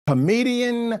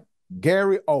Comedian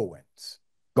Gary Owens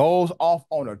goes off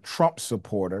on a Trump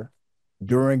supporter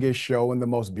during his show in the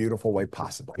most beautiful way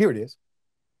possible. Here it is.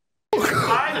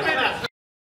 5 minutes.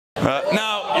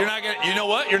 Now, you're not gonna, you know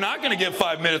what? You're not going to give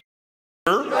 5 minutes.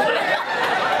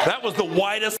 That was the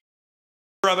widest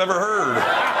I've ever heard.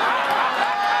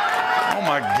 Oh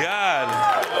my God.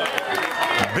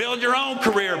 Build your own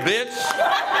career, bitch.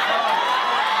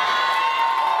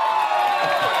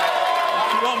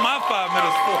 What you want my 5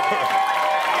 minutes for?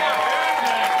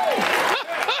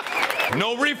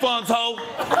 No refunds, ho.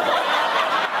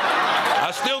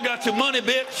 I still got your money,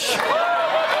 bitch.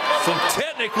 So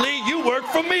technically, you work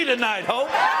for me tonight, ho.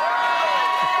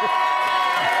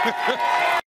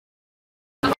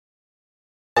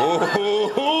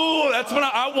 Oh, that's when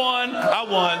I won. I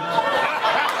won.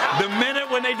 The minute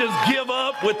when they just give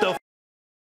up with the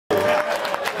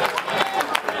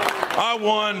I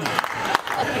won.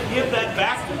 Give that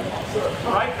back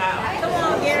right now. Come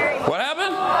on, Gary. What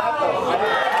happened?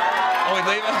 Oh, he's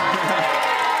leaving?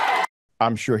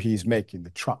 I'm sure he's making the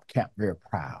Trump camp very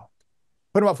proud.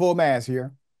 Put him up full mass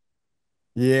here.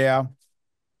 Yeah.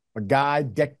 A guy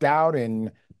decked out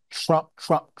in Trump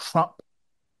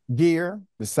gear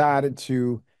decided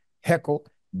to heckle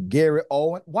Gary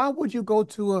Owen. Why would you go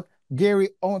to a Gary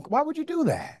Owen? Why would you do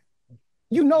that?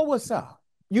 You know what's up.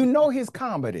 You know his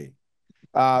comedy.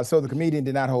 So the comedian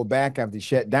did not hold back after he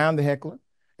shut down the heckler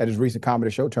at his recent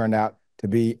comedy show. Turned out to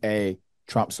be a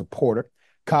Trump supporter.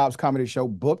 Cobb's comedy show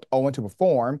booked Owen to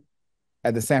perform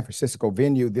at the San Francisco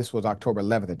venue. This was October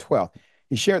 11th and 12th.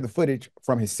 He shared the footage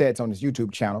from his sets on his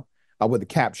YouTube channel with the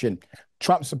caption,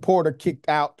 "Trump supporter kicked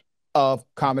out of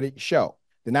comedy show."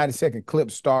 The 90-second clip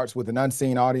starts with an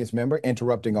unseen audience member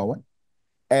interrupting Owen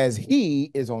as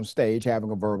he is on stage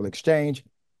having a verbal exchange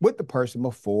with the person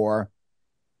before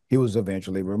he was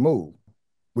eventually removed.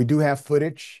 We do have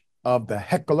footage of the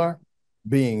heckler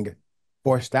being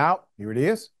forced out. Here it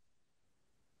is.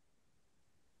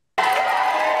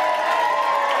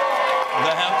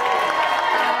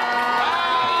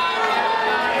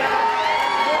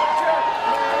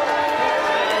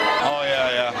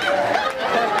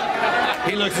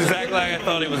 He looks exactly like I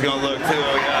thought he was going to look, too.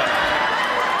 Oh,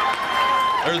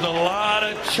 yeah. There's a lot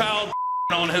of child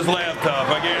on his laptop,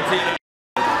 I guarantee you that.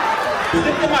 Look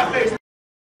at my face.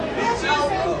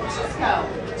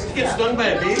 Let's get stung by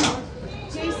a bee.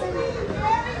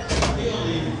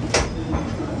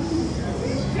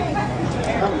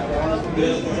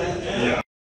 Yeah.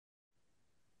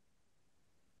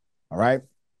 All right.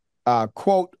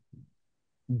 Quote,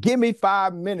 "Give me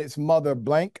 5 minutes, mother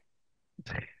blank."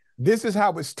 This is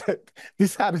how this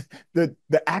is how the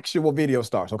actual video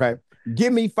starts, okay?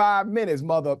 "Give me 5 minutes,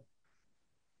 mother."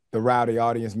 The rowdy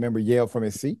audience member yelled from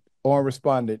his seat. Owen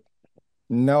responded,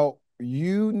 "No,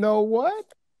 you know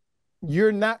what?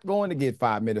 You're not going to get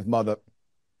 5 minutes, mother."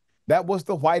 That was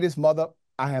the whitest mother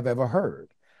I have ever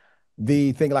heard.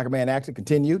 The Think Like a Man actor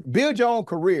continued, "Build your own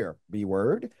career,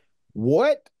 B-word.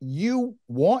 What you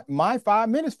want my 5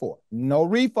 minutes for? No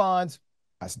refunds.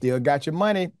 I still got your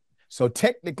money. So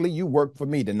technically, you work for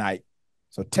me tonight.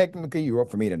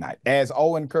 As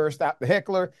Owen cursed out the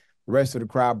heckler, the rest of the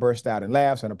crowd burst out in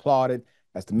laughs and applauded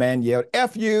as the man yelled,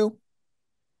 "F you."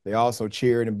 They also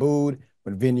cheered and booed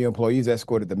when venue employees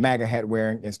escorted the MAGA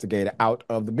hat-wearing instigator out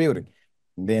of the building.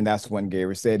 And then that's when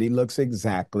Gary said, "He looks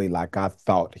exactly like I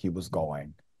thought he was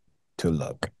going to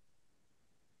look."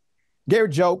 Gary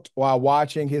joked while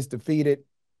watching his defeated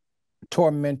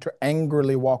tormentor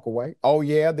angrily walk away. "Oh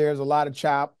yeah, there's a lot of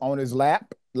chop on his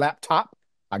laptop.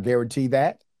 I guarantee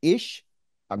that. Ish."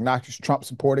 Obnoxious Trump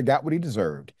supporter got what he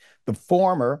deserved. The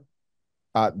former,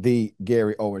 the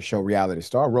Gary Owen Show reality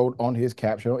star, wrote on his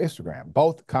caption on Instagram.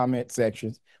 Both comment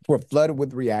sections were flooded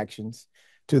with reactions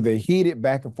to the heated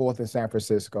back and forth in San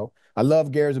Francisco. "I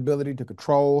love Gary's ability to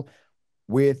control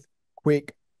with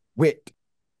quick wit.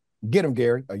 Get him,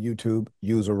 Gary," a YouTube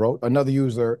user wrote. Another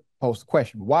user posed the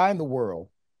question, "Why in the world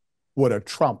would a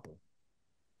Trumper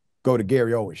go to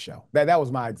Gary Owen's show?" That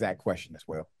was my exact question as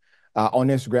well. On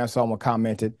Instagram, someone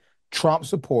commented, "Trump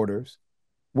supporters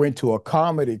went to a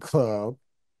comedy club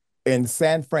in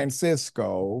San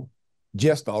Francisco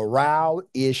just to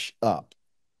rile-ish up."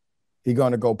 He's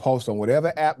going to go post on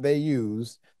whatever app they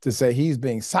use to say he's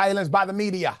being silenced by the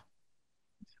media.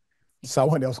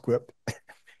 Someone else quipped,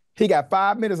 "He got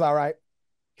 5 minutes, all right."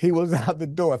 He was out the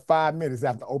door 5 minutes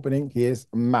after opening his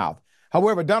mouth.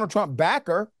 However, Donald Trump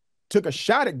backer took a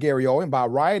shot at Gary Owen by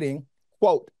writing,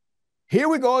 quote, "Here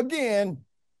we go again.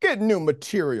 Get new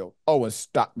material." Owen's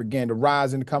stock began to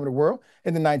rise in the comedy world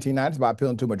in the 1990s by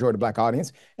appealing to a majority Black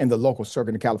audience in the local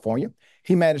circuit in California.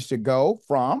 He managed to go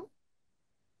from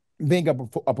being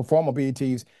a performer on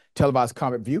BET's televised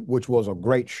Comic View, which was a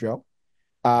great show,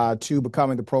 to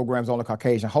becoming the program's only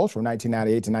Caucasian host from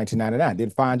 1998 to 1999. Did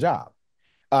a fine job.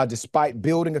 Despite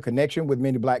building a connection with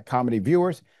many Black comedy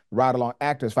viewers, ride-along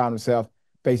actors found himself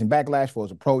facing backlash for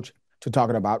his approach to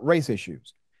talking about race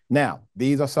issues. Now,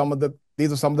 these are some of the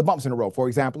bumps in the road. For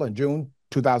example, in June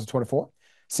 2024,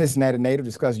 Cincinnati native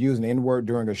discussed using the N-word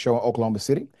during a show in Oklahoma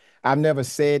City. I've never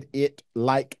said it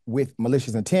like with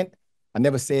malicious intent. I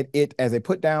never said it as a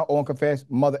put down or confess,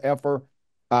 mother effer.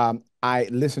 I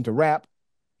listen to rap.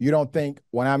 You don't think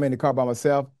when I'm in the car by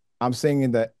myself, I'm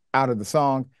singing out of the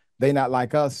song, They Not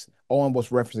Like Us. Owen was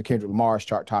referencing Kendrick Lamar's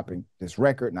chart-topping this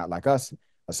record, Not Like Us,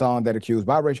 a song that accused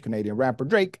biracial Canadian rapper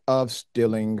Drake of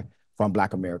stealing from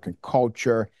Black American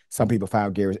culture. Some people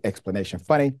found Gary's explanation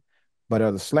funny, but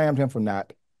others slammed him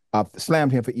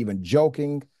for even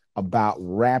joking about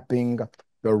rapping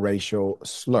the racial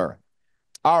slur.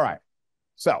 All right,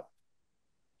 so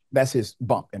that's his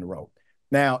bump in the road.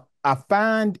 Now, I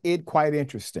find it quite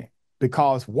interesting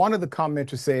because one of the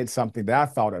commenters said something that I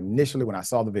thought initially when I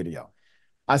saw the video.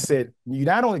 I said, you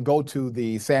not only go to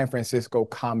the San Francisco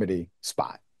comedy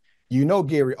spot, you know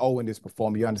Gary Owen is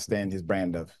performing, you understand his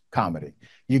brand of comedy.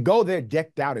 You go there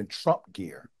decked out in Trump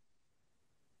gear.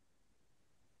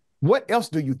 What else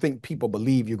do you think people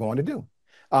believe you're going to do?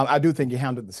 I do think you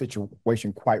handled the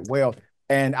situation quite well.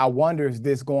 And I wonder, is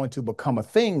this going to become a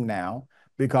thing now?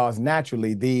 Because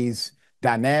naturally, these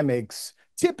dynamics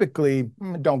typically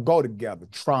don't go together.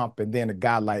 Trump and then a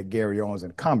guy like Gary Owens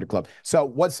in a comedy club. So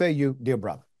what say you, dear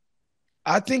brother?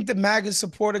 I think the MAGA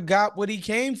supporter got what he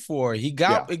came for. He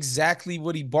got exactly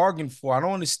what he bargained for. I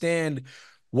don't understand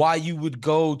why you would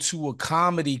go to a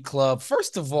comedy club,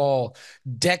 first of all,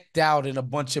 decked out in a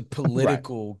bunch of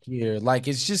political gear. Like,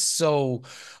 it's just so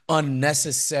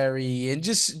unnecessary and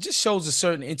just shows a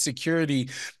certain insecurity.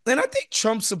 And I think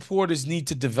Trump supporters need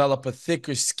to develop a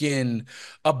thicker skin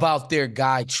about their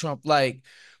guy, Trump. Like,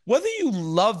 whether you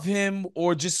love him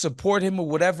or just support him or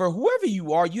whatever, whoever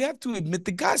you are, you have to admit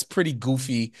the guy's pretty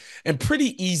goofy and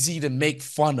pretty easy to make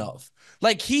fun of.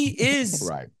 Like, he is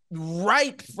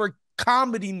ripe for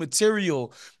comedy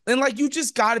material. And like, you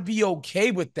just got to be okay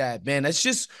with that, man. That's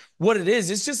just what it is.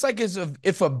 It's just like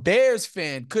if a Bears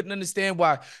fan couldn't understand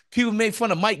why people made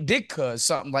fun of Mike Ditka or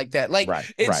something like that. Like,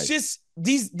 it's just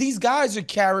these guys are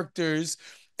characters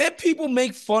and people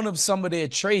make fun of some of their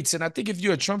traits. And I think if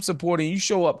you're a Trump supporter and you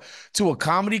show up to a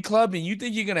comedy club and you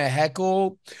think you're going to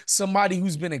heckle somebody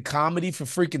who's been in comedy for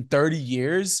freaking 30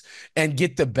 years and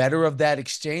get the better of that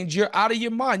exchange, you're out of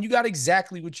your mind. You got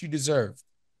exactly what you deserve.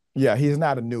 Yeah, he's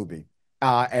not a newbie.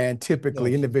 And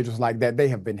typically individuals like that, they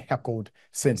have been heckled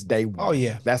since day one. Oh,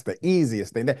 yeah. That's the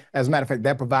easiest thing. As a matter of fact,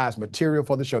 that provides material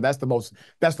for the show. That's the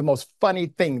most funny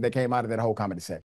thing that came out of that whole comedy set.